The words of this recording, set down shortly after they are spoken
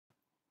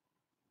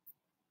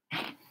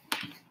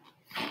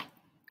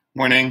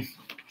Morning.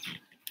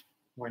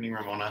 Morning,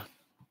 Ramona.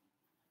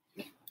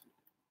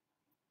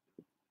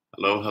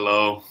 Hello,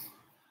 hello.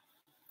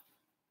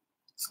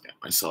 Let's get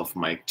myself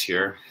mic'd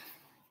here.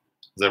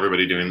 How's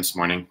everybody doing this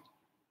morning?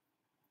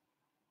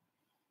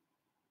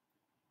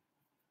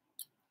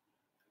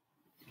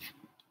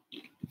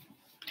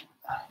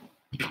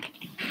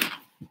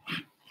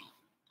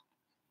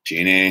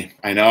 Jeannie,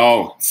 I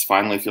know. It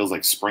finally feels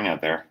like spring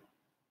out there.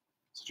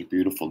 Such a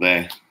beautiful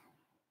day.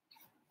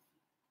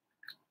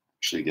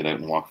 Actually get out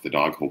and walk the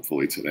dog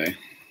hopefully today.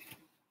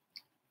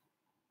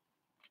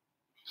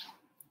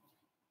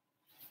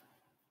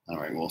 All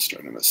right, we'll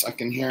start in a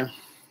second here.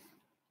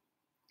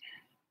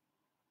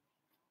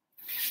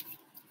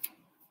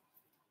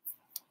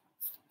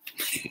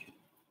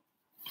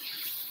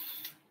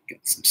 Get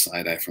some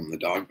side eye from the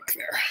dog back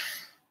there.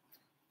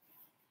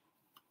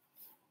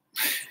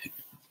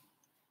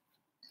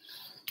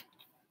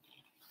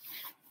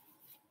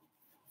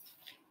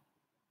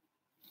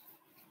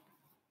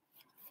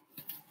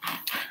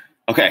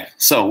 Okay,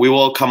 so we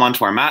will come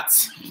onto our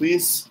mats,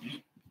 please.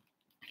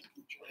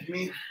 Join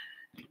me.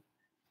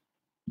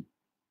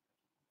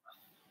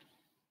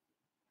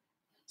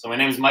 So my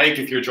name is Mike.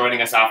 If you're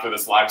joining us after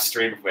this live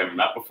stream, if we haven't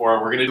met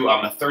before, we're going to do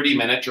a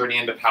 30-minute journey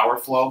into power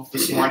flow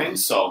this morning.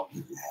 So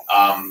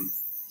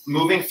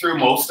moving through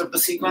most of the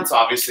sequence,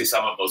 obviously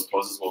some of those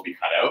poses will be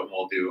cut out, and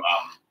we'll do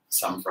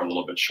some for a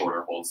little bit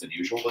shorter holds than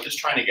usual, but just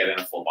trying to get in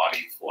a full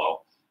body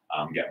flow,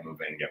 get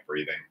moving, get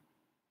breathing,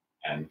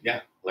 and yeah,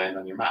 land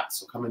on your mat.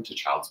 So come into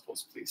child's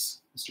pose,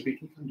 please. Mr. B,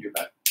 can you come to your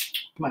bed?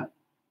 Come on.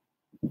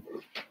 Come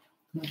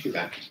on to your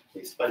bed,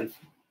 please, buddy.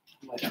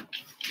 Lie down.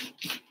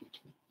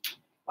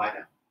 Lie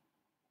down.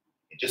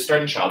 Just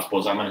starting child's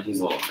pose.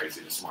 He's a little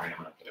crazy this morning.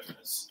 I'm gonna put him in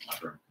his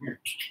room. Come here.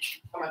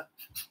 Come on.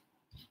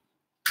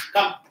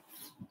 Come.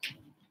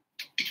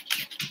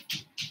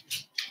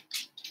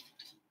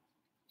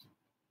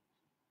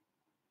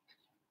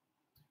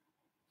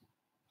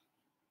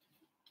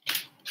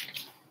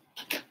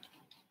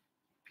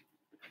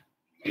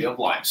 We have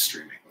live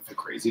streaming with a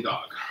crazy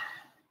dog.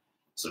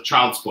 So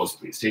child's pose,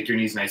 please. Take your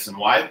knees nice and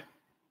wide.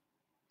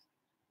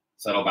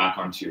 Settle back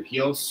onto your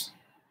heels.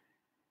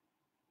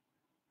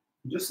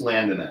 Just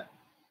land in it.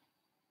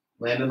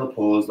 Land in the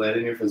pose, land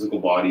in your physical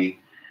body.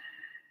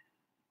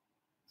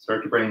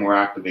 Start to bring more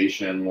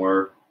activation,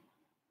 more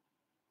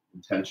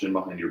intention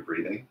behind your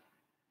breathing.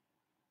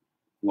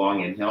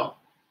 Long inhale.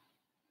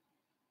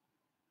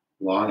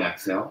 Long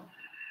exhale.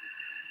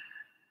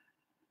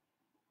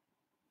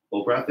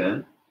 Full breath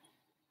in.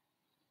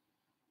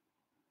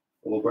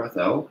 Full breath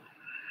out.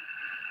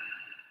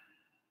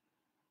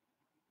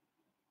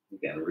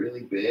 Again, a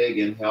really big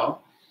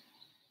inhale.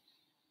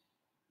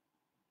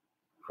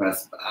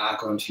 Press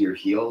back onto your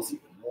heels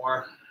even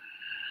more.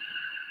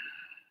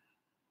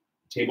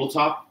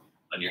 Tabletop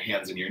on your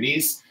hands and your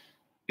knees.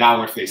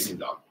 Downward facing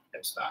dog,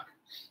 hips back.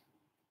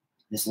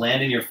 Just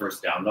land in your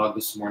first down dog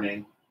this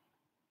morning.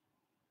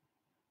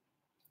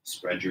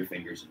 Spread your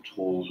fingers and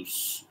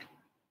toes.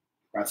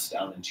 Press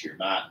down into your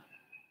mat.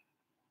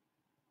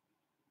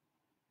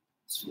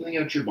 Just feeling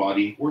out your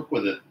body. Work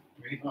with it.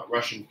 Right? Not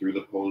rushing through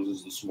the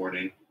poses this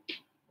morning.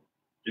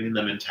 Doing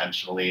them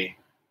intentionally.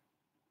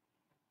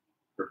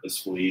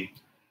 Purposefully.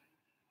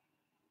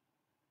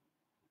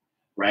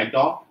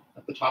 Ragdoll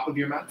at the top of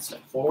your mat.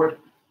 Step forward.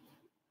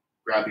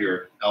 Grab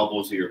your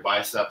elbows or your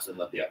biceps and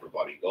let the upper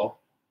body go.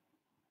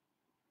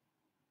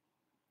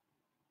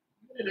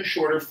 In a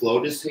shorter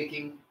flow, just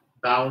taking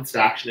balanced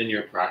action in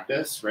your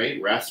practice,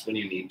 right? Rest when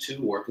you need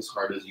to. Work as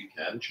hard as you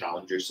can.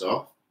 Challenge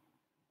yourself.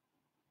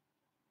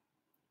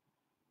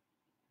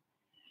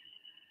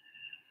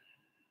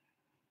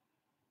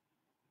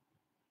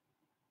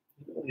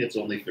 It's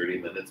only 30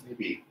 minutes,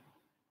 maybe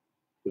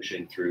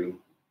pushing through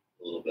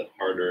a little bit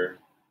harder,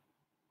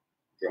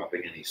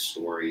 dropping any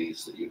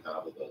stories that you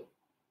have about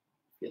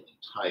feeling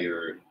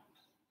tired.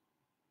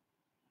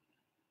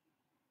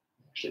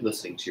 Actually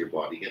listening to your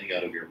body, getting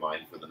out of your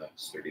mind for the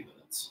next 30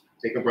 minutes.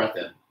 Take a breath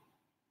in,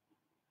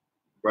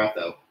 breath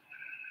out.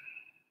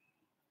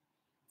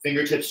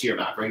 Fingertips to your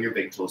mat, bring your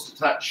big toes to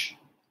touch.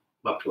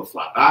 Come up to a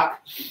flat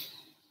back.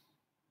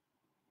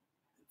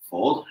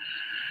 Fold.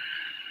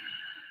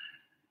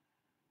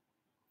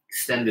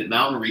 Extended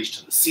mountain, reach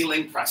to the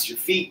ceiling, press your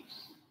feet,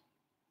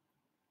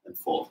 and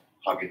fold.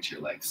 Hug into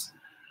your legs.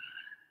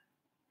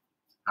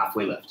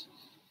 Halfway lift.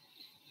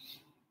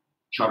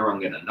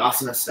 Chaturanga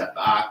Dandasana, step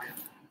back,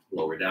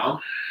 lower down.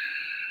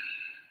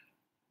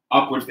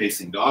 Upward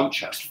facing dog,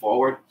 chest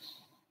forward.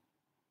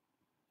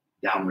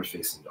 Downward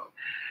facing dog.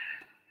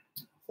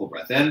 Full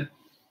breath in,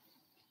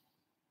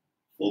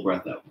 full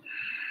breath out.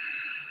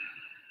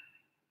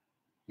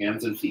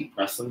 Hands and feet,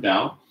 press them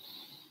down.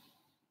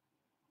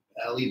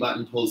 Belly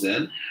button pulls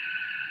in.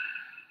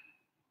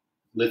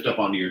 Lift up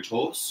onto your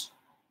toes.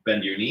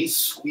 Bend your knees.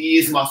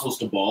 Squeeze muscles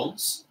to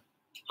bones.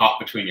 Hop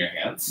between your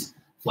hands.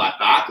 Flat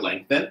back,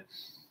 lengthen.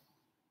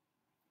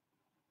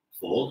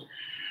 Fold.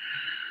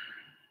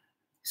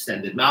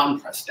 Extended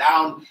mountain, press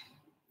down.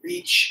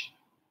 Reach.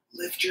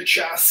 Lift your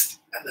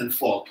chest. And then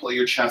fold. Pull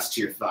your chest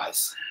to your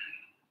thighs.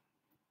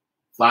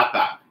 flat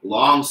back,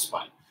 long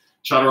spine.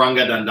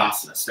 Chaturanga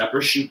Dandasana, step or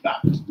shoot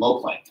back,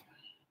 low plank.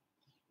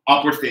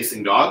 Upward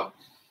facing dog,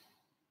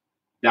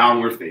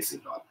 downward facing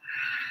dog.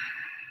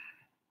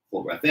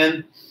 Full breath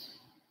in,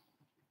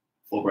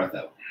 full breath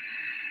out.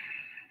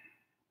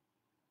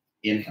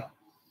 Inhale.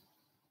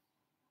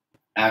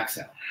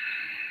 Exhale.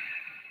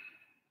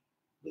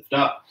 Lift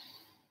up.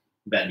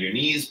 Bend your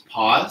knees,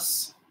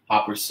 pause.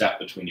 Hop or step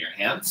between your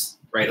hands.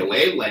 Right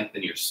away,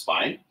 lengthen your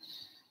spine.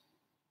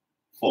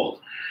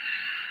 Fold.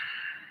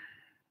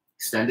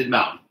 Extended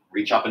mountain.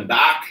 Reach up and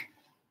back.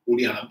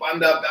 Uddiyana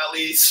Bandha,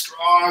 belly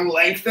strong,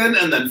 lengthen,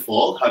 and then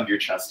fold. Hug your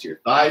chest to your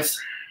thighs.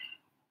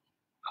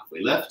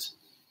 Halfway lift.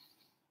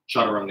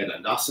 Chaturanga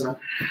Dandasana.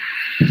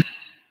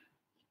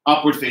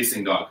 Upward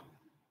facing dog.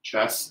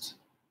 Chest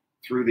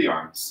through the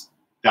arms.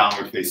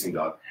 Downward facing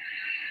dog.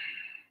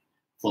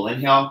 Full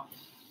inhale.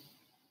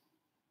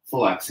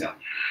 Full exhale.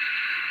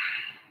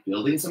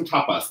 Building some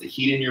tapas, the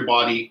heat in your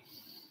body.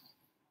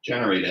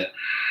 Generate it.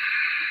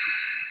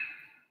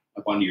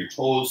 Up onto your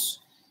toes.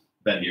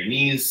 Bend your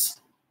knees.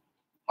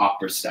 Hop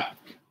or step.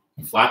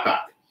 Flat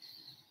back.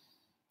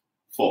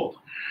 Fold.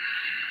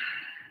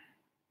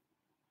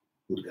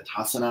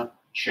 Utkatasana.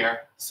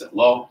 Chair. Sit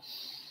low.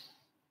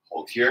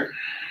 Hold here.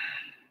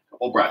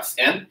 Couple breaths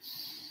in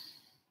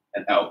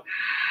and out.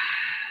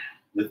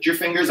 Lift your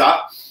fingers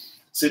up.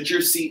 Sit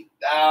your seat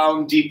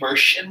down deeper.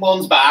 Shin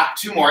bones back.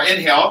 2 more.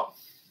 Inhale.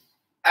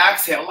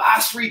 Exhale.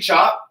 Last reach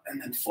up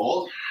and then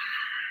fold.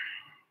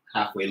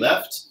 Halfway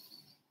lift.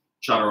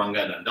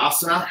 Chaturanga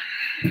Dandasana.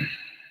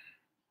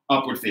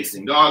 Upward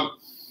facing dog.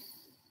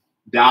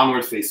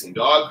 Downward facing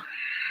dog.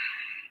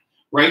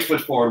 Right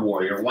foot forward,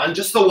 warrior one.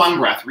 Just the 1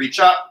 breath. Reach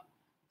up.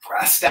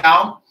 Press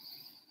down.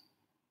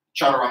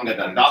 Chaturanga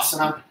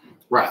Dandasana.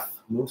 Breath.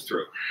 Move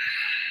through.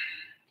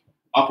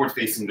 Upward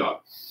facing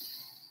dog.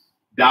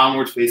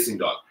 Downward facing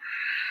dog.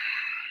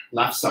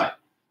 Left side.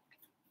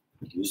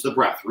 Use the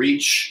breath.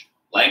 Reach.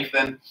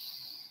 Lengthen.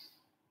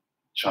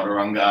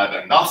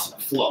 Chaturanga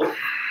Dandasana. Flow.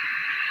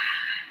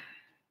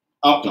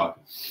 Up dog.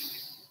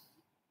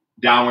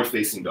 Downward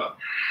facing dog.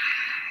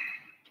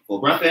 Full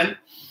breath in.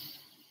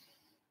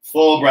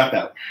 Full breath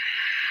out.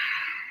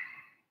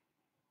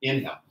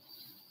 Inhale.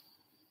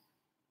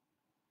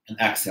 And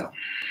exhale.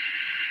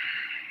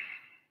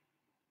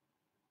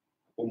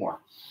 One more.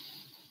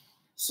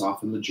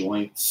 Soften the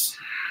joints.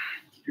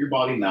 Keep your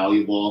body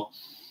malleable,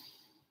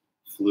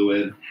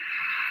 fluid.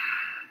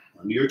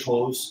 Under your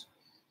toes.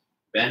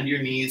 Bend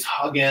your knees.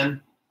 Hug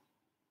in.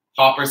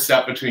 Hop or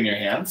step between your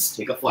hands.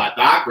 Take a flat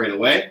back right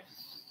away.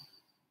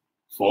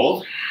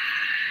 Fold.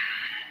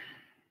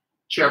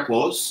 Chair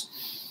pose.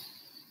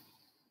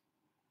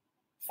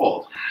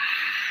 Fold.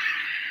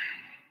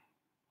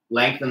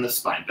 Lengthen the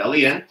spine.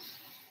 Belly in.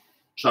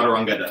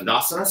 Chaturanga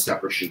Dandasana.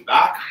 Step or shoot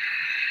back.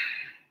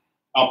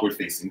 Upward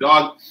facing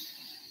dog.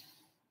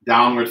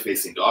 Downward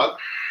facing dog.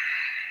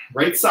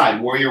 Right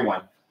side, warrior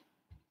one.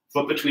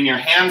 Foot between your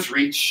hands.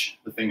 Reach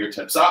the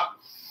fingertips up.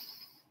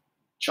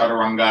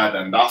 Chaturanga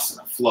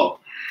Dandasana. Flow.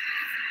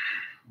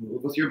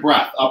 Move with your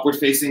breath. Upward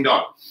facing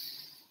dog.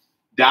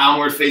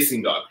 Downward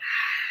facing dog.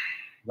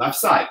 Left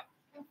side.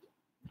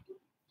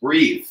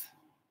 Breathe.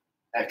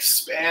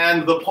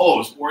 Expand the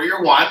pose.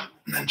 Warrior one.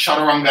 And then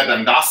Chaturanga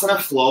Dandasana.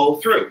 Flow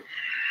through.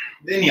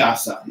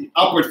 Vinyasa. The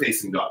upward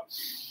facing dog.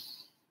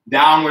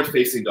 Downward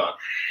facing dog.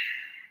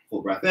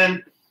 Full breath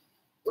in.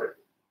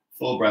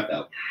 Full breath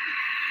out.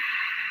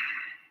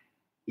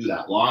 Do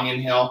that long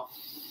inhale.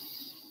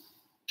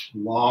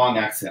 Long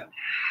exhale.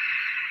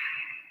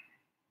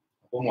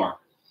 One more.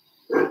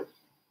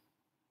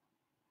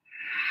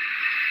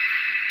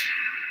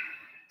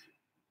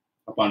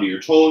 Up onto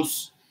your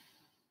toes.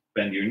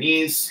 Bend your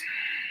knees.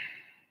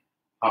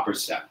 Hop or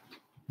step.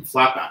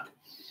 Flat back.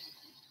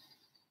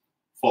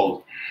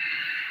 Fold.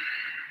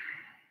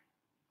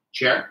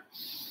 Chair.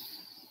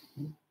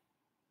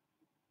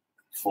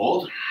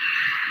 Fold.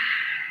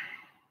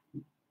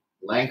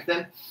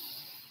 Lengthen.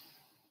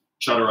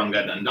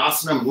 Chaturanga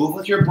Dandasana. Move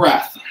with your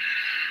breath.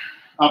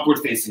 Upward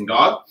facing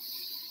dog.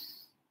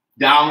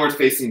 Downward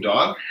facing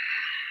dog.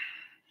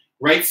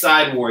 Right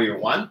side, warrior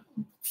one.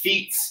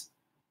 Feet,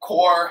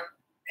 core,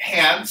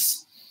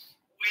 hands.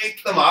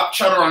 Wake them up.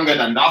 Chaturanga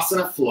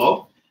Dandasana.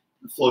 Flow.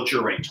 Float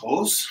your right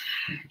toes.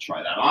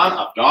 Try that on.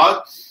 Up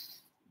dog.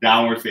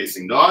 Downward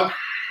facing dog.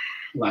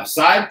 Left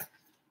side.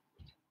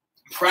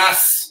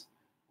 Press.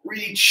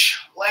 Reach.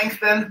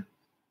 Lengthen.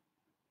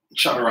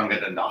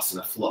 Chaturanga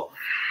Dandasana. Flow.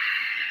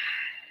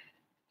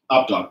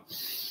 Up dog.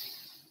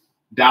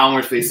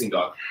 Downward facing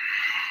dog.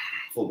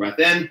 Full breath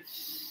in.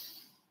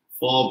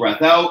 Full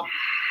breath out.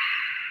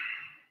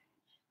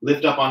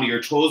 Lift up onto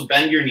your toes.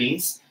 Bend your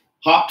knees.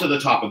 Hop to the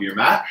top of your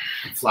mat.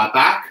 Flat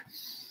back.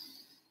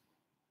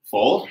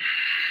 Fold.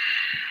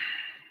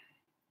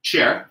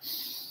 Chair.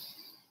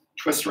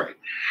 Twist right.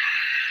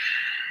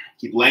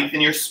 Keep length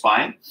in your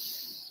spine.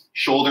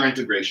 Shoulder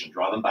integration.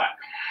 Draw them back.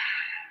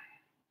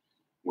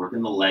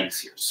 Working the legs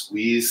here.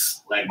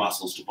 Squeeze leg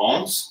muscles to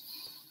bones.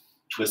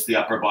 Twist the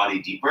upper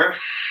body deeper.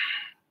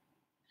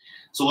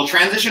 So we'll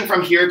transition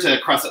from here to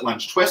crescent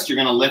lunge twist. You're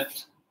going to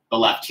lift the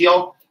left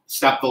heel,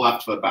 step the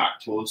left foot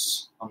back.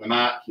 Toes on the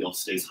mat, heel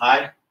stays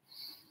high.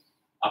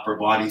 Upper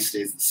body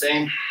stays the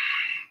same.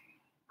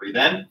 Breathe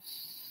in.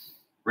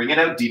 Bring it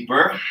out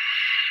deeper.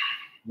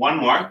 One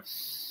more.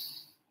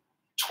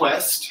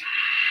 Twist.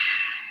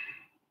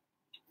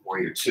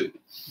 Warrior two.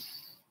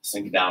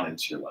 Sink down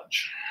into your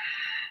lunge.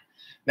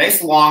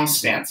 Nice long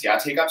stance, yeah?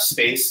 Take up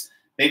space.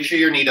 Make sure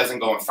your knee doesn't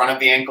go in front of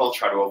the ankle.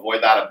 Try to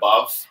avoid that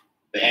above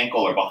the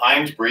ankle or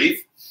behind. Breathe.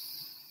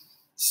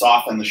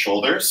 Soften the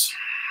shoulders.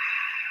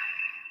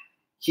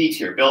 Heat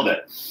here, build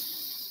it.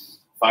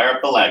 Fire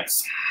up the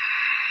legs.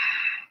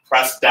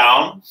 Press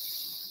down.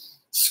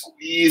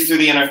 Squeeze through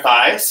the inner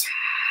thighs.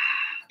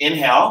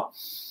 Inhale.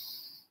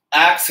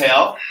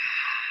 Exhale.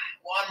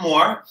 One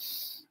more.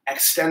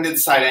 Extended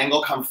side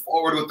angle. Come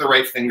forward with the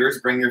right fingers.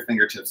 Bring your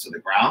fingertips to the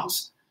ground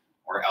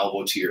or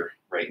elbow to your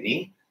right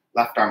knee.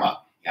 Left arm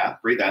up. Yeah,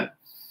 breathe in.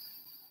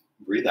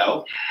 Breathe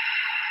out.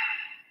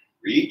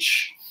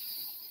 Reach.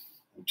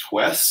 And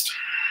twist.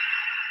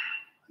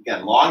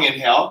 Again, long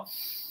inhale.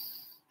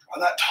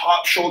 Draw that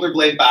top shoulder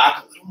blade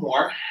back a little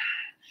more.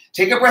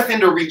 Take a breath in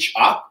to reach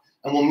up,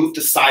 and we'll move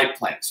to side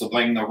plank. So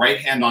bring the right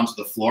hand onto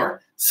the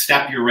floor.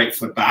 Step your right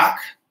foot back.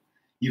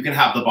 You can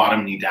have the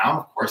bottom knee down.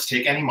 Of course,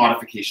 take any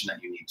modification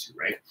that you need to,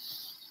 right?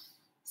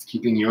 It's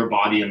keeping your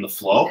body in the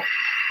flow. A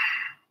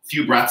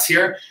few breaths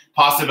here.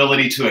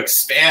 Possibility to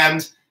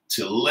expand,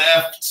 to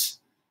lift.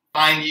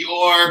 Find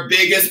your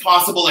biggest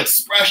possible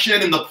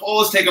expression in the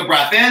pose. Take a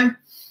breath in.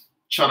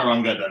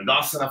 Chaturanga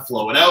Dandasana,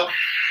 flow it out.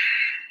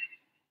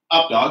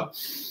 Up dog.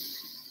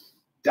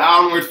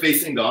 Downward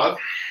facing dog.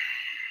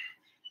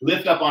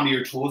 Lift up onto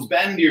your toes,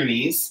 bend your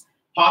knees.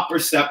 Hop or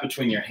step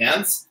between your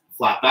hands.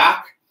 Flat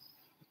back.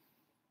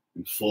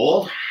 And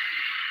fold.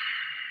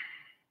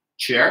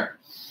 Chair.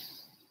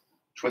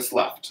 Twist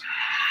left.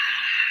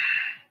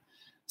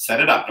 Set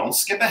it up. Don't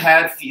skip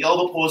ahead.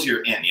 Feel the pose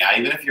you're in. Yeah,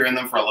 even if you're in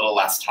them for a little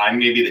less time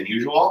maybe than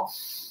usual.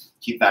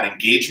 Keep that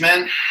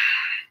engagement.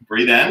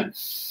 Breathe in.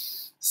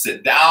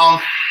 Sit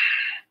down.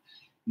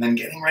 And then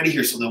getting ready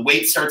here. So the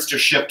weight starts to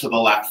shift to the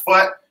left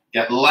foot.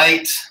 Get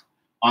light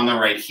on the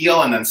right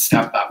heel and then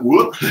step back.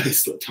 Whoop. I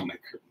slipped on my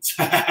curtains.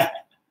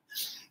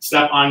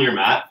 Step on your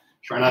mat.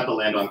 Try not to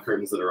land on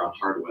curtains that are on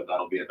hardwood.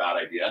 That'll be a bad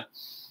idea.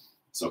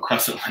 So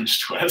crescent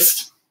lunge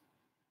twist.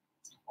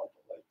 I want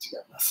the leg to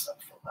get messed up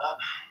from that.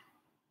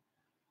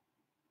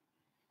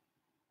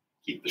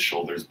 Keep the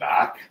shoulders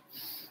back.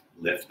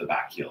 Lift the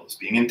back heels.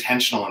 Being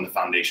intentional in the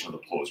foundation of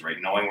the pose,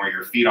 right? Knowing where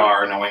your feet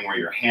are, knowing where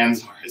your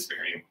hands are is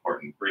very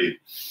important. Breathe.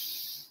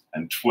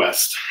 And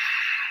twist.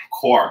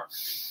 Core.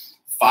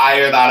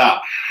 Fire that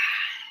up.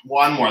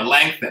 One more.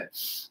 Lengthen.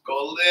 Go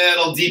a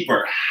little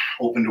deeper.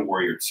 Open to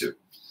warrior two.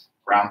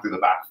 Ground through the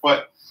back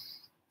foot.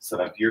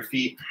 Set up your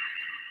feet.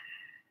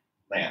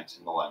 Land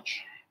in the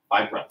lunge.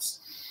 5 breaths.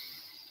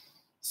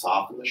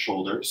 Soften the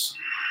shoulders.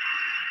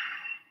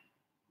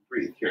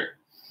 Breathe here.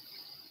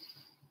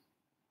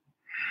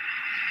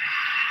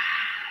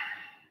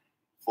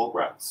 Full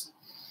breaths.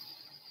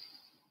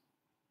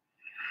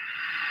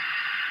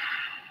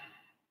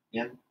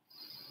 In.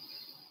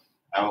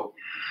 Out.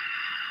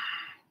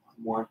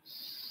 One more.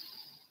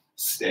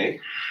 Stay.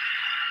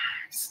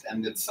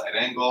 Extended side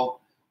angle.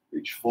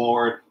 Reach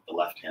forward. Put the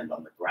left hand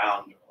on the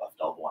ground or left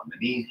elbow on the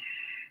knee.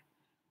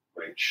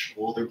 Right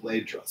shoulder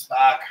blade draws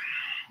back.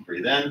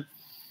 Breathe in.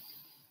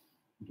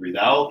 Breathe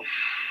out.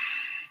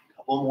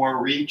 Couple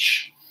more.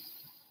 Reach.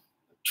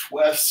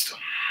 Twist.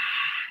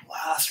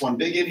 Last one.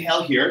 Big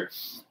inhale here.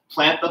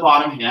 Plant the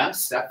bottom hand.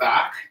 Step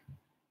back.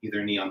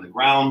 Either knee on the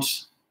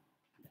ground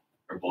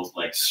or both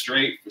legs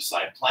straight for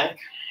side plank.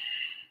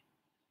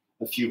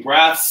 A few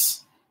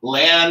breaths.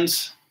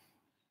 Land.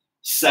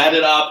 Set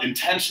it up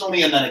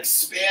intentionally and then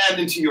expand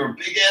into your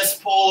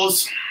biggest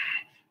pose.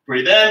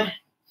 Breathe in.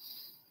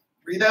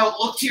 Breathe out.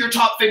 Look to your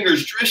top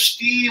fingers.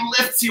 Drishti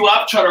lifts you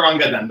up.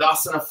 Chaturanga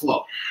Dandasana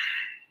flow.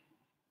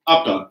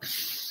 Up dog.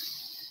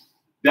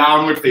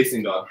 Downward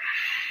facing dog.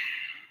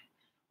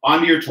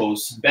 Onto your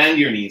toes. Bend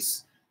your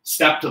knees.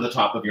 Step to the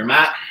top of your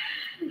mat.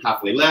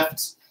 Halfway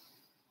lift.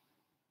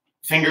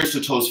 Fingers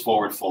to toes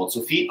forward fold.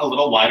 So feet a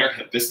little wider,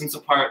 hip distance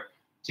apart.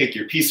 Take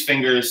your peace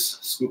fingers.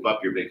 Scoop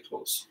up your big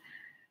toes.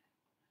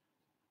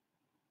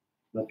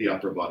 Let the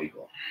upper body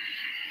go.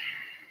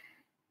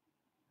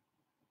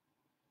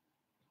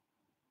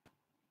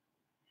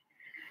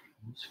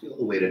 Just feel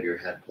the weight of your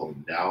head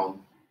pulling down.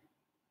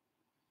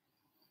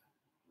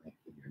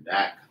 Lengthen your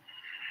neck.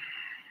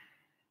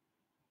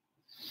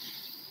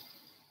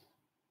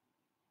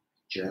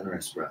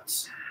 Generous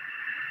breaths.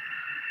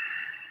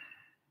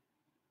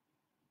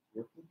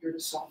 Working here to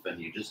soften.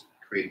 You just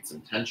created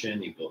some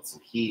tension. You built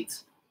some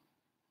heat.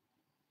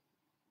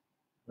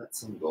 Let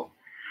some go.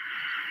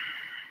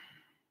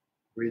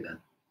 Breathe in.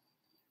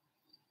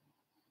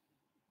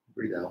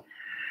 Breathe out.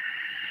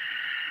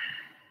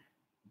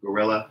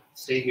 Gorilla.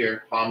 Stay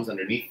here. Palms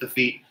underneath the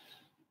feet.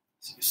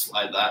 So you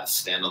slide that.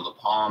 Stand on the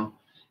palm.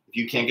 If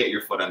you can't get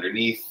your foot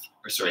underneath,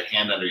 or sorry,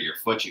 hand under your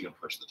foot, you can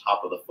push the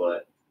top of the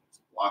foot.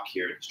 Walk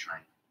here. Just try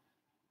and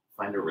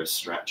find a wrist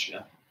stretch.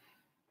 Yeah.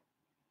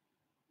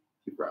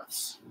 Few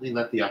breaths. Really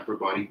let the upper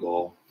body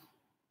go,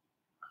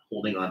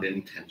 holding on to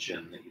any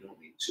tension that you don't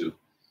need to.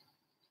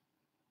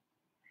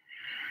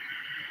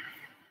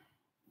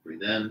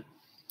 Breathe in,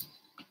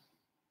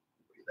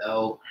 breathe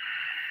out.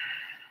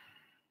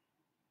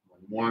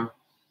 One more.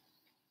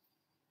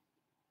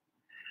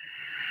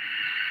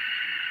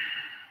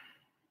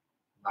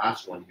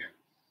 Last one here.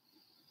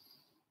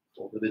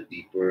 Fold a bit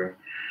deeper.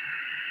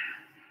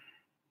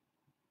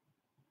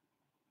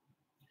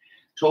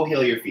 Toe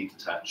heel your feet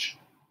to touch.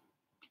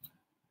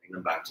 Bring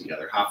them back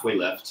together. Halfway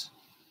lift.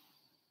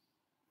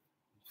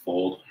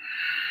 Fold.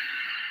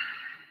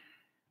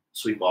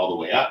 Sweep all the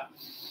way up.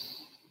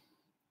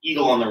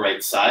 Eagle on the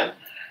right side.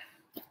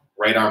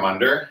 Right arm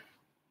under.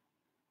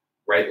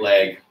 Right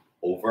leg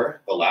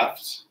over the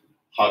left.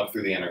 Hug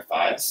through the inner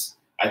thighs.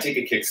 I take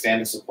a kickstand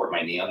to support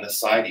my knee on this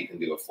side. You can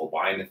do a full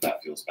bind if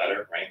that feels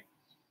better, right?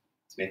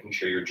 It's making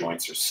sure your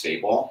joints are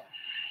stable.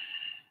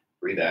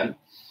 Breathe in.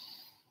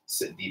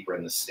 Sit deeper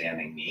in the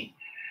standing knee.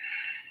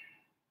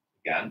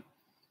 Again.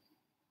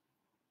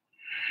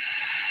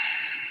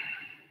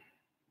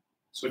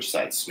 Switch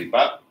sides. Sweep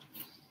up.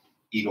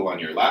 Eagle on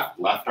your left.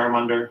 Left arm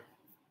under.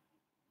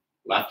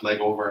 Left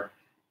leg over.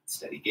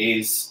 Steady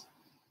gaze.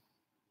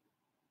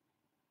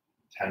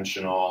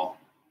 Intentional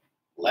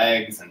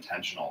legs,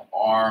 intentional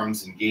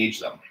arms.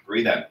 Engage them.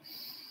 Breathe in.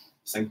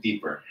 Sink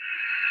deeper.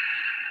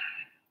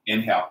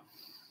 Inhale.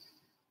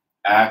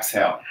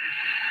 Exhale.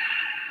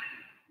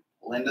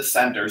 Pull into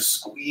center.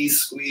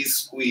 Squeeze, squeeze,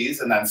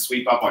 squeeze, and then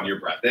sweep up on your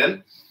breath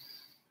in.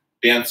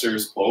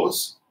 Dancer's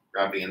pose.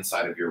 Grab the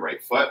inside of your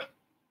right foot.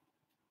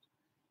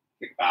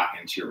 Kick back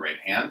into your right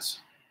hand.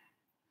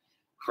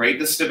 Create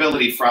the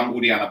stability from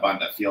Uddiyana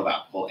Bandha. Feel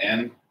that. Pull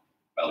in.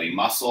 Belly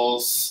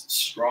muscles.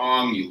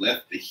 Strong. You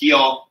lift the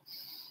heel.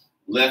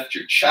 Lift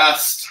your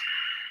chest.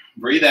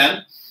 Breathe in.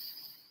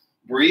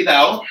 Breathe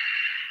out.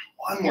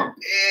 One more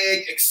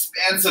big,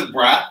 expansive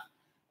breath.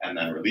 And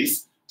then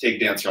release. Take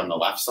dancer on the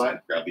left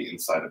side. Grab the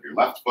inside of your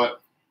left foot.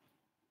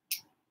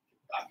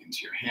 Back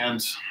into your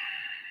hand.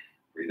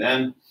 Breathe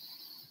in.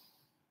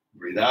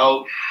 Breathe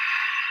out.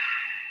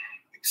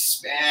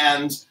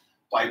 Expand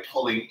by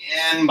pulling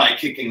in, by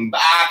kicking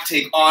back.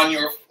 Take on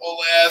your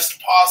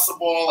fullest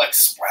possible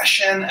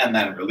expression. And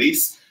then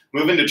release.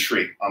 Move into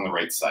tree on the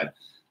right side.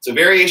 So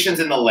variations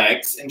in the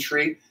legs in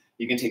tree.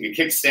 You can take a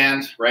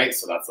kickstand, right?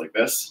 So that's like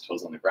this,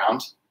 toes on the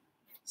ground.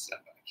 Step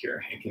back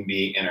here. It can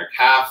be inner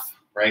calf,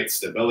 right?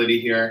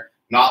 Stability here.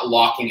 Not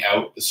locking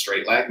out the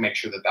straight leg. Make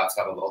sure that that's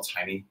got a little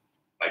tiny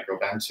micro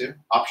bend too.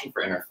 Option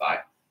for inner thigh.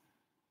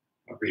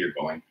 Wherever you're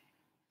going.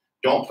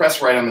 Don't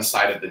press right on the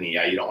side of the knee.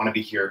 Yeah? You don't want to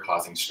be here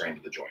causing strain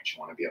to the joint. You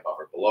want to be above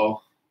or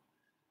below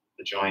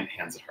the joint,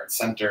 hands at heart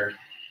center.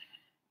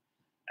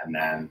 And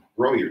then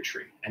grow your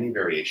tree. Any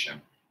variation.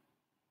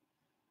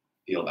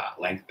 Feel that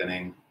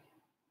lengthening.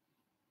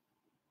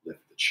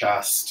 Lift the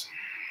chest.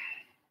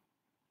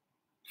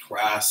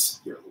 Press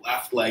your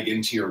left leg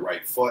into your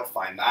right foot.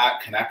 Find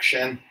that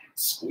connection.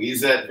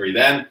 Squeeze it. Breathe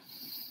in.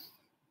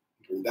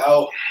 Breathe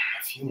out.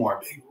 A few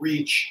more. Big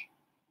reach.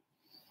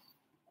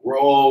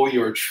 Grow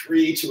your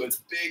tree to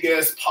its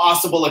biggest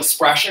possible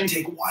expression.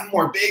 Take one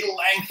more big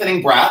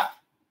lengthening breath.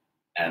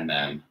 And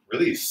then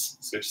release.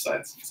 Switch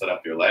sides. Set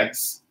up your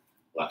legs.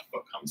 Left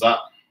foot comes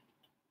up.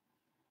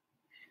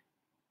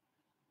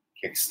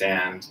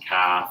 Kickstand,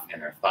 calf,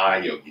 inner thigh,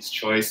 yogi's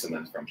choice. And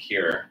then from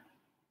here,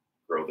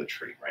 grow the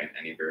tree, right?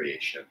 Any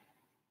variation.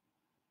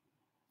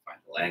 Find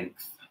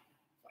length,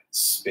 find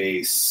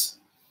space,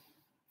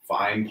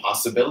 find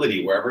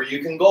possibility wherever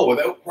you can go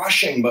without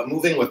rushing, but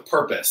moving with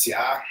purpose,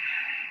 yeah?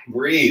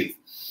 Breathe.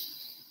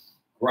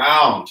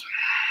 Ground.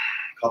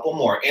 A couple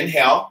more.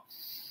 Inhale.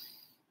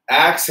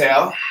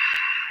 Exhale.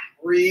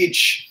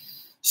 Reach.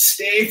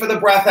 Stay for the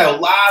breath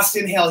out. Last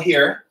inhale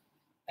here.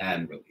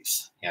 And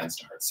release. Hands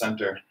to heart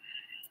center.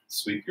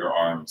 Sweep your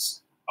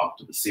arms up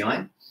to the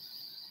ceiling.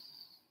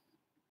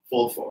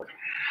 Fold forward.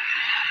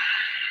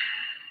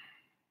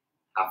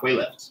 Halfway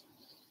lift.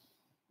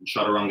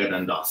 Chaturanga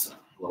Dandasana.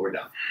 Lower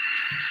down.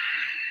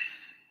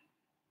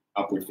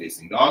 Upward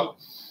facing dog.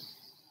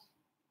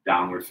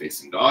 Downward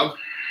facing dog.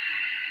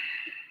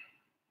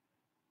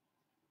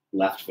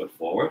 Left foot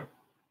forward.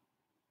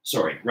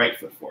 Sorry, right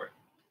foot forward.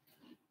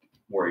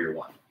 Warrior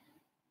one.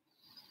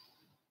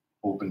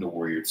 Open to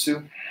warrior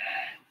two.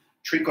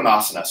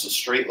 Trikonasana, so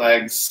straight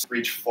legs,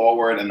 reach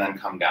forward and then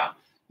come down.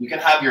 You can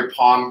have your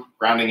palm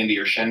grounding into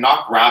your shin,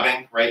 not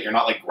grabbing, right? You're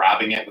not like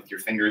grabbing it with your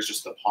fingers,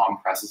 just the palm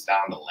presses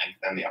down to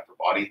lengthen the upper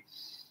body.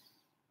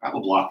 Grab a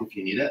block if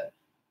you need it.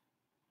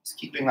 Just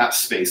keeping that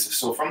space.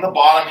 So from the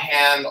bottom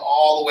hand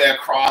all the way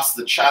across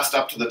the chest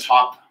up to the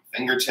top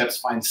fingertips,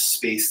 find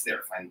space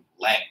there, find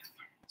length,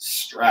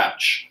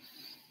 stretch.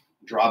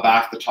 Draw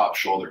back the top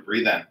shoulder,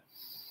 breathe in,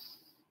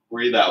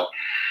 breathe out.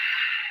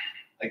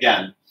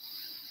 Again.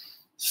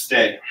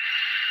 Stay.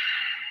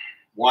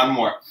 One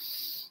more.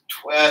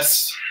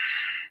 Twist.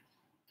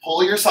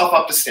 Pull yourself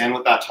up to stand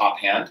with that top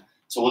hand.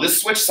 So we'll just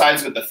switch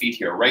sides with the feet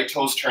here. Right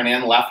toes turn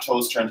in, left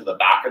toes turn to the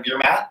back of your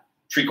mat.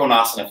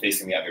 Trikonasana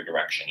facing the other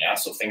direction, yeah?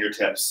 So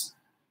fingertips.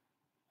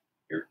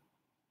 You're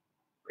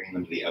bringing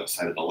Bring them to the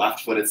outside of the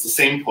left foot. It's the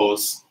same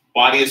pose.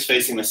 Body is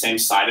facing the same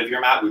side of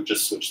your mat. We've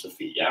just switched the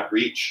feet. Yeah,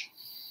 reach.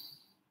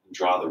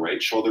 Draw the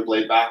right shoulder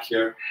blade back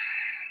here.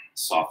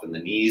 Soften the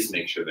knees.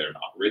 Make sure they're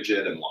not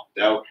rigid and locked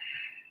out.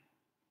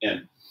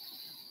 In.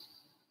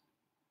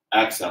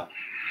 Exhale.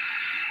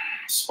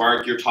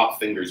 Spark your top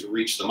fingers.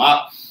 Reach them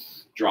up.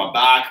 Draw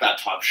back that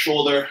top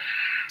shoulder.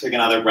 Take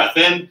another breath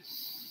in.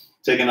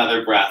 Take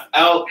another breath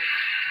out.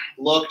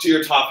 Look to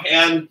your top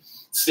hand.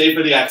 Stay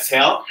for the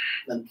exhale.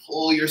 Then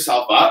pull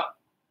yourself up.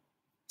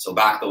 So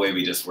back the way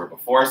we just were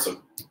before.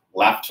 So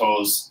left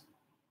toes,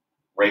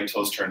 right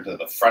toes turn to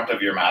the front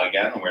of your mat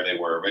again where they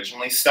were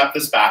originally. Step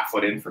this back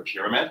foot in for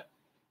pyramid.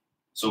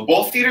 So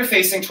both feet are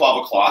facing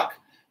 12 o'clock.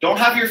 Don't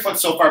have your foot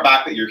so far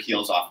back that your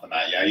heel's off the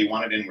mat. Yeah, you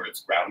want it in where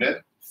it's grounded.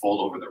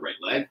 Fold over the right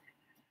leg.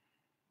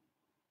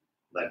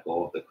 Let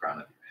go of the crown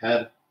of your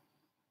head.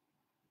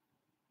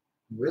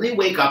 Really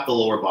wake up the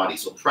lower body.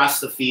 So press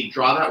the feet.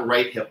 Draw that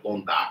right hip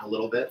bone back a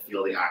little bit.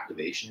 Feel the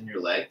activation in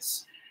your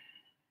legs.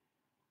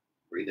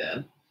 Breathe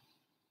in.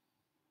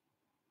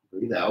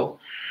 Breathe out.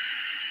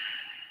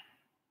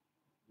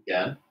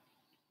 Again.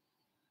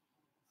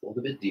 Fold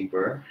a bit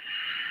deeper.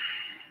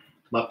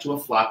 Come up to a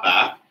flat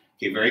back.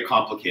 Okay, very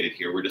complicated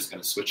here. We're just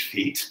going to switch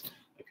feet.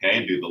 Okay,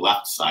 and do the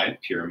left side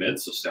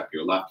pyramid. So step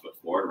your left foot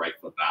forward, right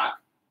foot back.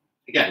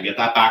 Again, get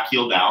that back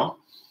heel down.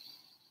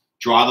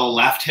 Draw the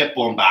left hip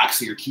bone back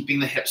so you're keeping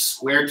the hips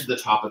squared to the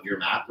top of your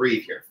mat.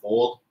 Breathe here.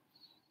 Fold.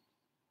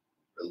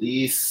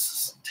 Release.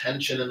 Some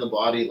tension in the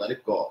body. Let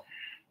it go.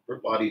 Your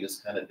body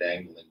just kind of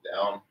dangling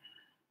down.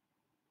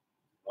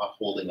 Not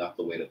holding up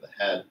the weight of the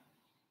head.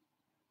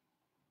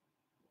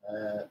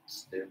 Let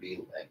there be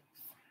length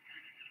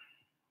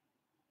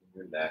in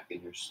your neck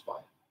and your spine.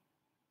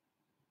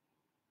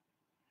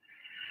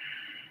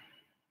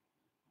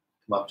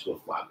 Come up to a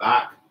flat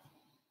back.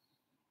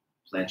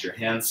 Plant your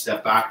hands,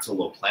 step back to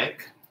low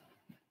plank.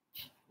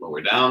 Lower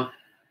down.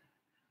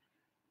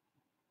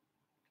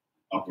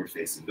 Upward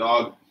facing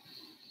dog.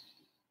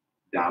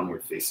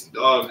 Downward facing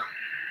dog.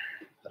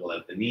 Pedal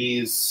out the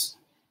knees.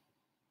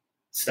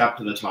 Step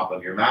to the top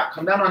of your mat.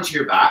 Come down onto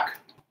your back.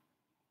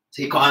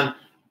 Take on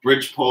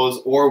bridge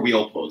pose or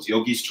wheel pose.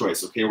 Yogi's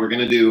choice. Okay, we're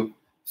going to do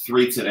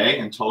 3 today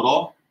in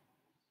total.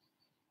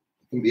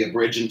 It can be a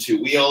bridge and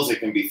 2 wheels.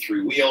 It can be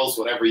 3 wheels,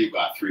 whatever you've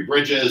got, 3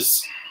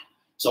 bridges.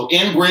 So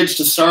in bridge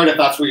to start, if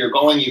that's where you're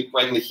going, you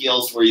bring the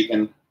heels where you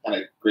can kind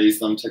of graze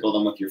them, tickle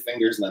them with your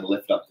fingers, and then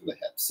lift up through the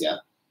hips, yeah?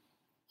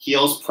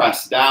 Heels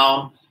press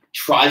down,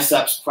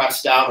 triceps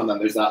press down, and then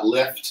there's that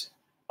lift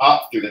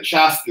up through the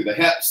chest, through the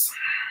hips.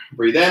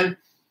 Breathe in,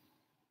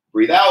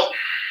 breathe out.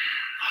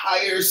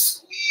 Higher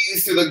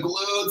squeeze through the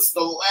glutes,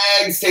 the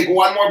legs. Take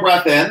one more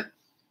breath in.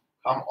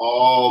 Come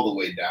all the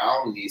way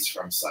down, knees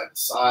from side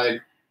to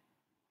side.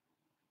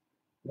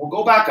 We'll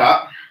go back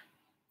up.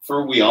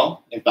 For a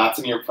wheel, if that's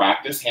in your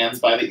practice, hands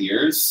by the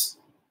ears,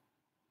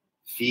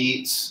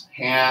 feet,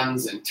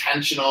 hands,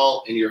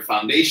 intentional in your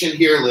foundation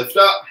here, lift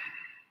up,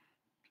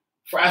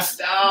 press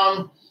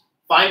down,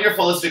 find your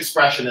fullest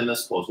expression in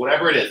this pose,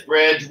 whatever it is,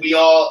 bridge,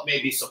 wheel,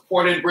 maybe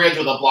supported bridge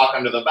with a block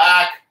under the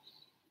back,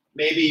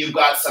 maybe you've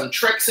got some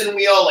tricks in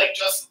wheel, like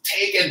just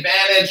take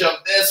advantage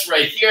of this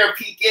right here,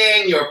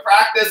 peaking your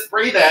practice,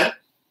 breathe in,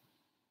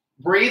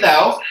 breathe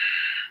out,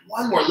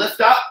 one more,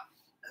 lift up,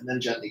 and then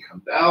gently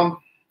come down.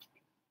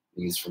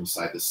 Knees from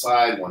side to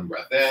side, one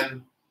breath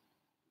in,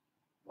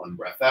 one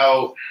breath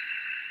out.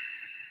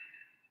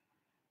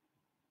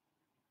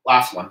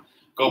 Last one,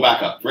 go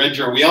back up,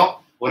 bridge or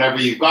wheel, whatever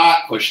you've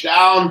got, push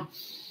down,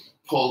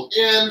 pull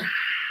in,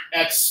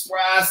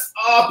 express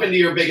up into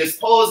your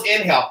biggest pose,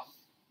 inhale,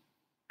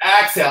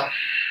 exhale,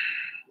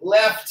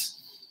 lift,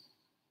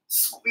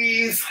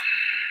 squeeze,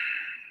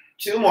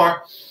 2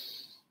 more.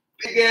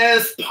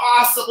 Biggest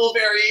possible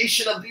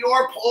variation of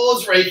your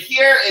pose right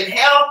here,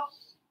 inhale,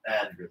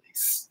 and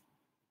release.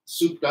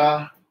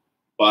 Supta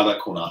Baddha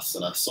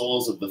Konasana,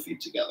 soles of the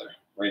feet together.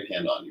 Right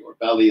hand on your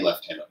belly,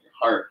 left hand on your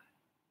heart.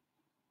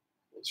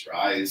 Close your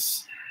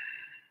eyes.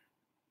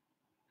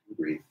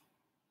 Breathe.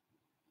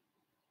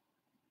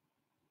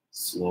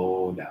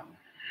 Slow down.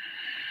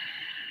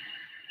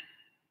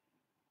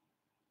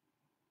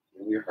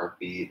 Feel your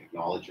heartbeat.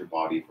 Acknowledge your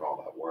body for all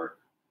that work.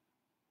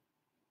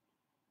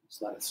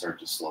 Just let it start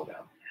to slow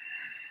down.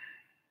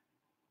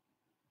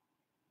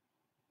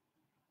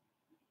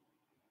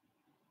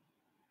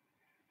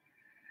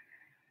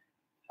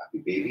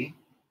 Happy baby.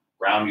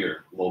 Ground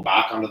your low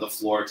back onto the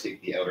floor.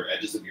 Take the outer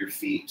edges of your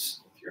feet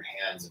with your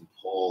hands and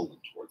pull them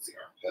towards the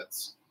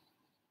armpits.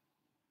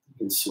 You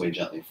can sway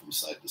gently from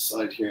side to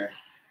side here.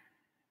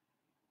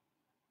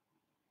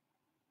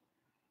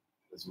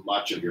 As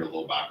much of your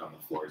low back on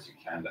the floor as you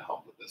can to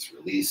help with this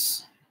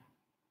release.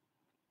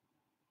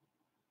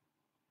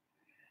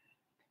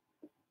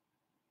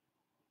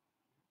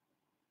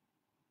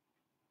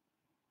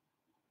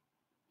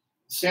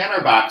 Stay on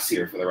our backs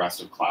here for the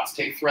rest of class.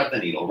 Take thread the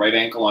needle, right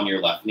ankle on your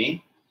left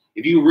knee.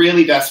 If you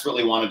really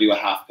desperately want to do a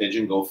half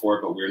pigeon, go for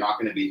it, but we're not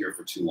going to be here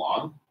for too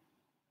long.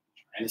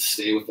 Trying to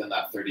stay within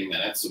that 30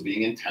 minutes, so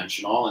being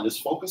intentional and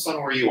just focus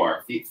on where you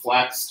are. Feet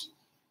flexed,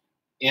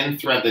 In,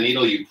 thread the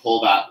needle, you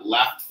pull that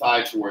left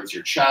thigh towards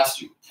your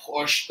chest. You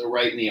push the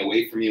right knee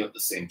away from you at the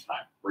same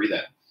time. Breathe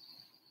in.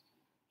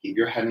 Keep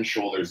your head and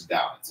shoulders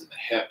down. It's in the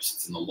hips.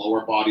 It's in the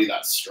lower body,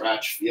 that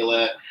stretch. Feel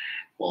it.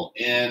 Pull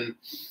in.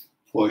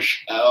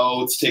 Push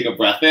out. Take a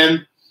breath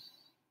in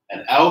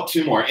and out.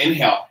 2 more.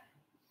 Inhale.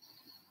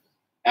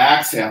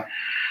 Exhale.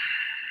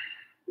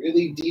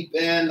 Really deep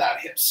in that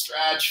hip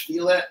stretch.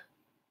 Feel it.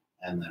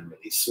 And then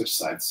release. Switch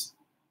sides.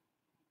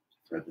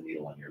 Thread the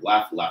needle on your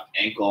left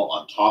ankle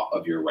on top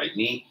of your right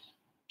knee.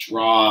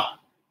 Draw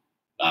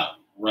that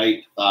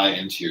right thigh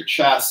into your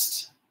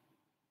chest.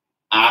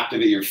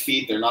 Activate your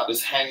feet. They're not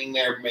just hanging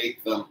there.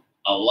 Make them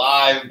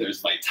alive.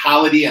 There's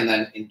vitality, and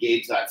then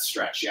engage that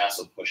stretch. Yeah,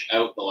 so push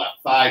out the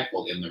left thigh,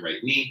 pull in the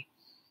right knee.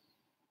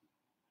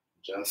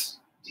 Just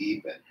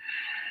deepen.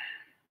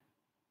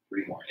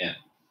 3 more. In.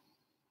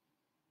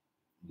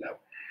 Out.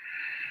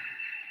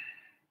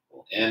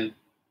 Pull in.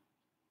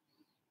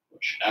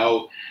 Push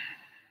out.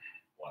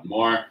 1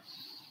 more.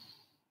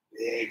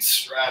 Big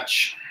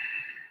stretch.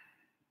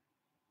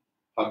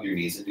 Hug your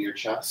knees into your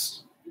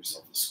chest. Give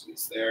yourself a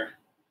squeeze there.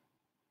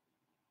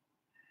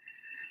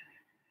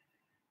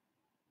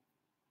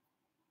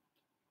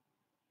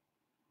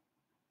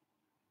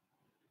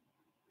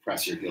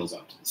 Press your heels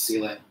up to the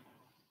ceiling.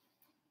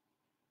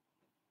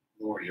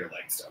 Lower your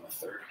legs down a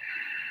third.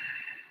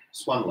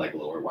 Just 1 leg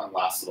lower. 1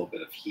 last little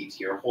bit of heat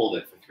here. Hold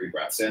it for 3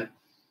 breaths in.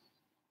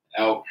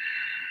 Out.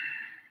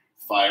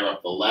 Fire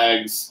up the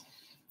legs.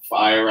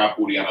 Fire up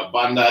Uddiyana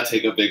Bandha.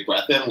 Take a big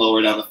breath in.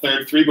 Lower down a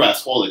third. 3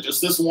 breaths. Hold it.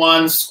 Just this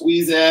 1.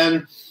 Squeeze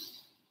in.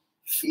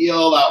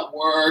 Feel that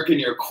work in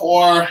your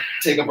core.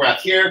 Take a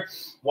breath here.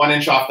 1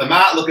 inch off the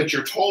mat. Look at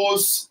your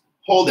toes.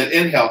 Hold it.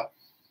 Inhale.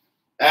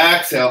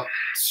 Exhale.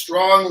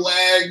 Strong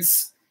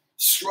legs.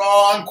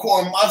 Strong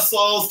core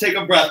muscles. Take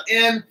a breath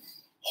in.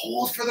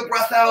 Hold for the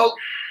breath out.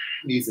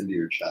 Knees into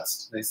your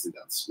chest. Nicely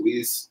done.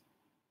 Squeeze.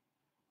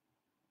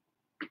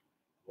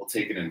 We'll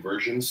take an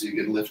inversion so you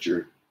can lift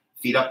your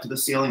feet up to the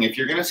ceiling. If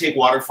you're going to take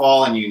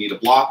waterfall and you need a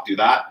block, do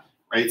that,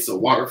 right? So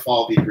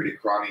waterfall, Vikriti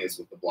is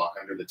with the block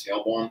under the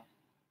tailbone.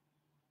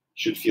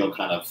 Should feel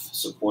kind of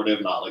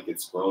supportive, not like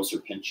it's gross or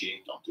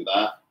pinchy. Don't do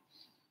that.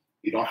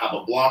 If you don't have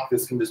a block,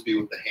 this can just be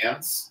with the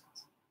hands,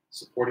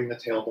 supporting the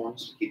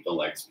tailbones to keep the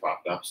legs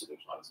propped up so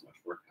there's not as much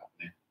work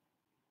happening.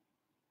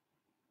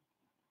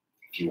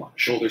 If you want a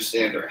shoulder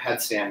stand or a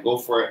headstand, go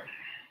for it.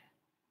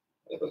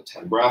 About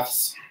 10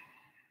 breaths.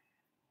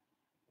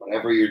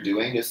 Whatever you're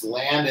doing, just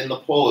land in the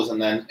pose and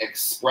then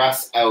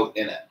express out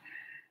in it.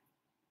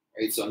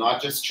 Right? So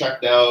not just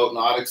checked out,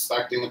 not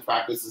expecting the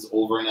practice is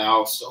over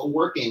now, still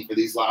working for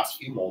these last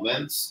few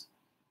moments,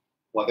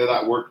 whether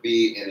that work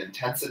be in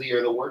intensity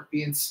or the work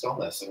be in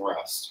stillness and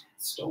rest.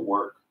 Still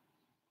work.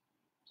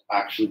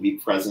 Actually be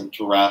present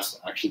to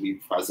rest, actually be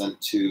present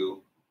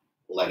to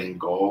letting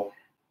go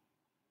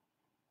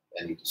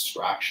any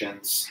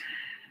distractions.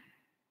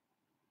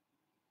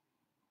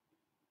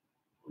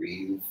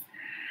 Breathe.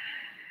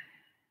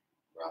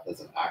 Breath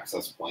as an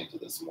access point to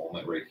this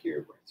moment right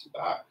here brings you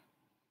back.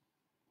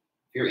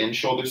 If you're in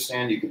shoulder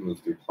stand, you can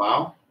move through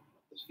plow.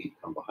 Let the feet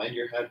come behind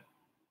your head.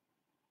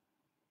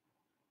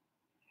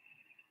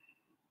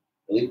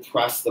 Really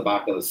press the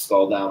back of the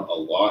skull down a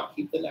lot.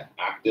 Keep the neck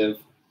active.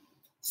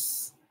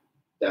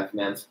 Deaf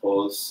man's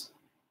pose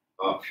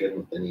option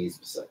with the knees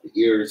beside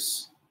the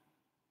ears.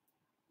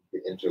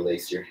 You can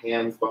interlace your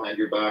hands behind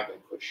your back and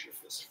push your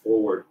fist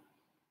forward.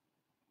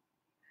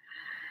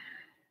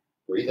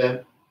 Breathe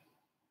in.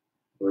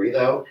 Breathe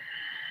out.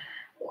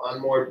 1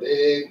 more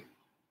big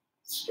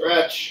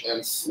stretch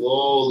and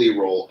slowly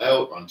roll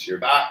out onto your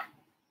back.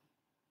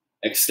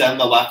 Extend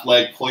the left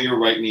leg, pull your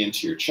right knee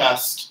into your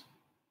chest.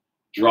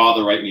 Draw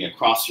the right knee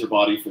across your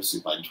body for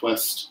supine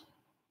twist.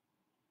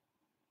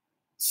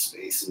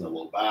 Space in the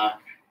low back,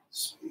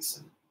 space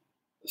in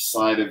the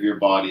side of your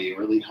body.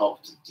 Really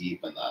help to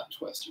deepen that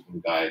twist. You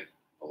can guide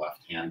the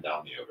left hand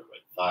down the outer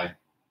right thigh.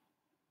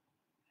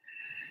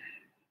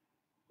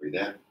 Breathe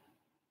in.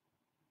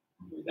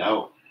 Breathe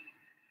out.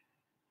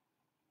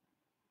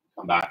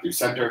 Come back through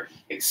center.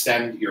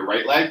 Extend your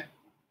right leg.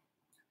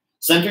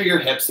 Center your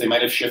hips. They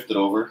might have shifted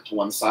over to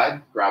one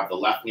side. Grab the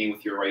left knee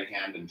with your right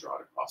hand and draw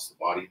it across the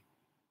body.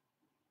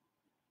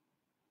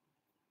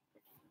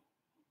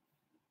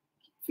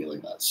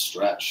 Feeling that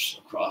stretch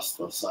across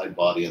the side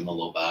body and the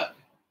low back.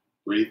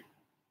 Breathe.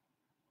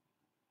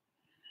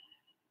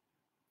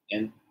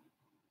 In.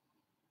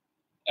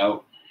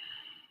 Out.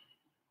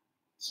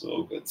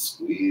 So good.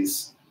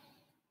 Squeeze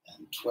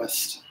and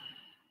twist.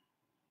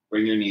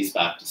 Bring your knees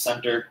back to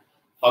center.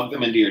 Hug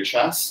them into your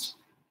chest.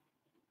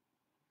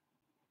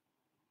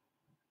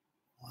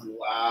 One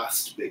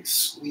last big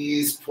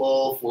squeeze,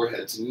 pull,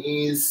 forehead to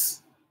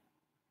knees.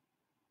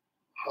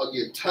 Hug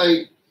it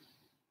tight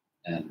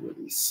and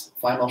release.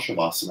 Final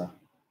Shavasana.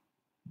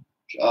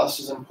 Just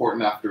as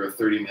important after a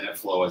 30-minute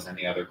flow as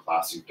any other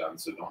class you've done,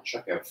 so don't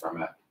check out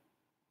from it.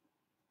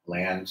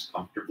 Land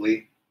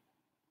comfortably.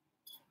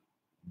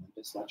 And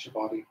just let your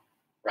body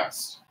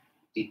rest.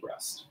 Deep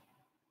rest.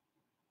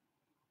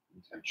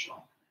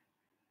 Intentional.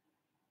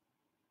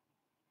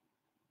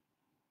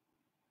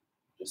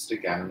 Just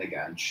again and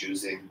again,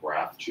 choosing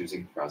breath,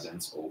 choosing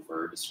presence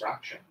over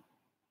distraction.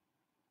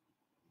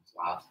 These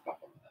last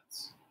couple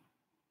minutes.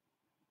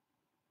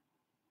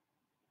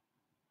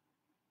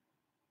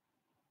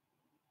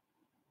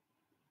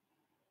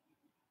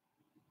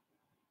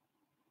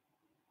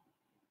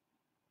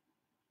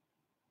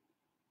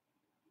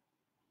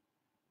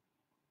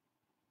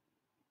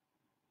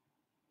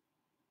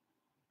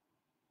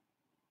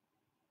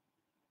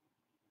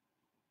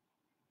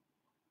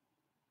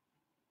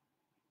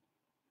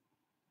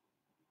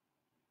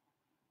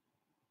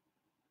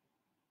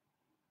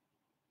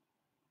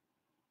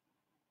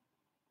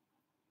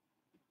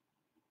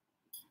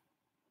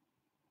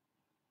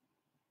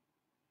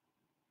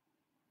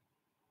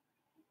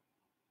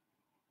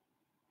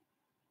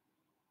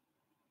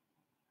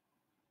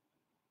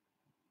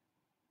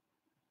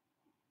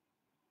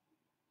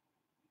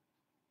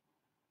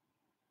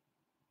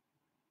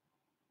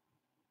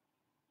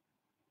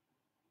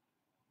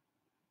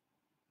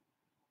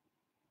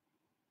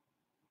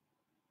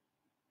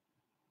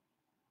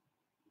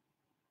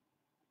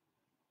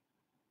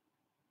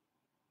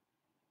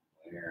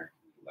 Where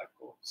can you let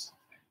go of something?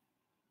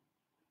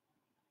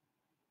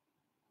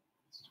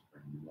 Just to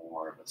bring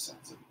more of a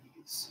sense of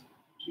ease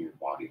to your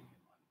body and your mind.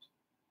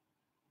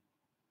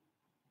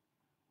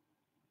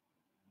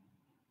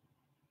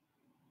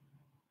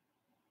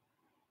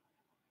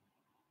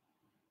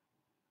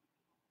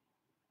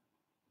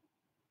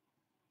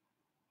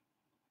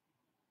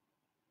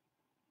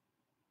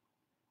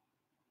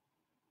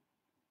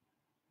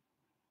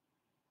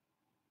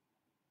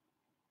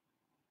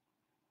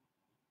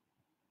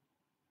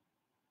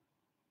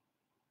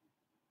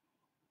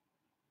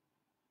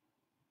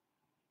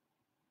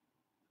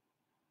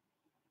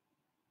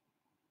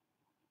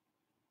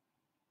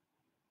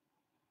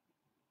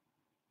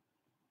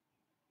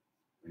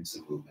 Bring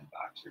some movement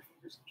back to your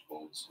fingers and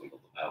toes, wiggle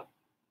them out.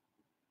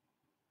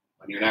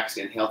 On your next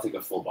inhale, take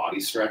a full body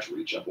stretch,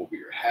 reach up over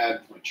your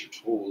head, point your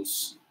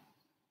toes.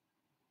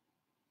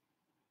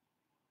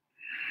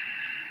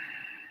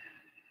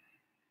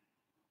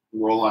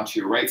 Roll onto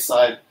your right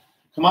side.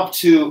 Come up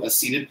to a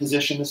seated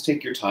position. Just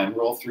take your time.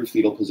 Roll through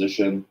fetal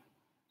position.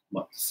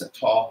 Come up to sit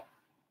tall.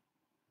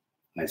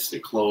 Eyes stay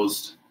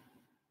closed.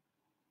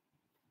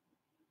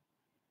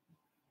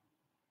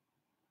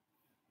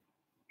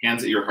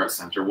 Hands at your heart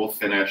center. We'll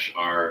finish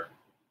our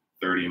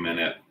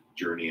 30-minute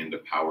journey into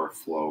power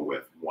flow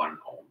with one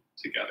Om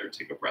together.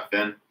 Take a breath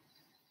in.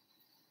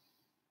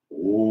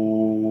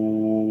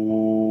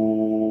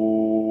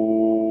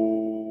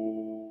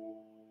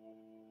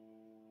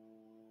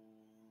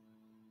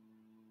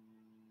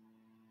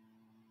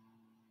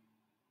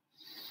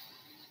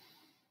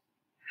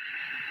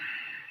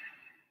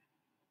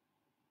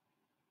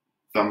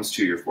 Thumbs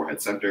to your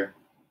forehead center.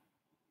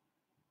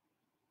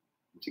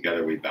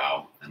 Together we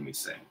bow and we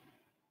say,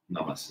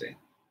 Namaste.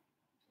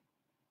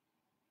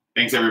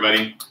 Thanks,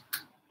 everybody.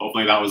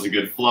 Hopefully that was a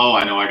good flow.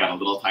 I know I got a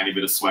little tiny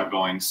bit of sweat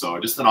going, so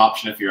just an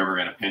option if you're ever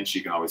in a pinch,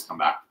 you can always come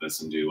back to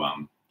this and do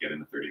get in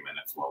the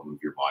 30-minute flow, move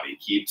your body.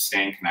 Keep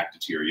staying connected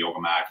to your yoga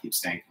mat, keep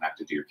staying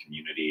connected to your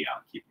community,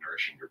 keep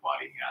nourishing your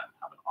body, and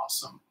have an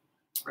awesome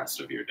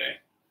rest of your day.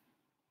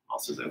 Who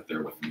else is out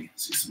there with me?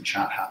 See some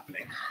chat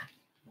happening.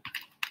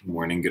 Good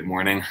morning, good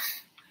morning.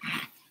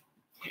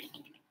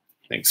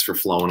 Thanks for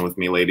flowing with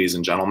me, ladies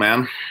and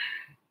gentlemen.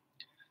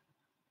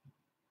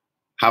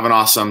 Have an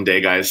awesome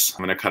day, guys.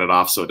 I'm going to cut it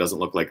off so it doesn't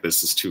look like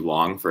this is too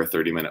long for a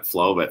 30-minute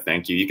flow, but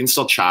thank you. You can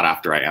still chat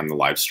after I end the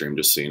live stream,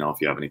 just so you know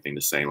if you have anything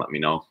to say. Let me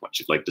know what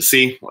you'd like to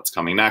see, what's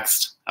coming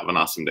next. Have an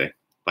awesome day.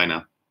 Bye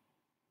now.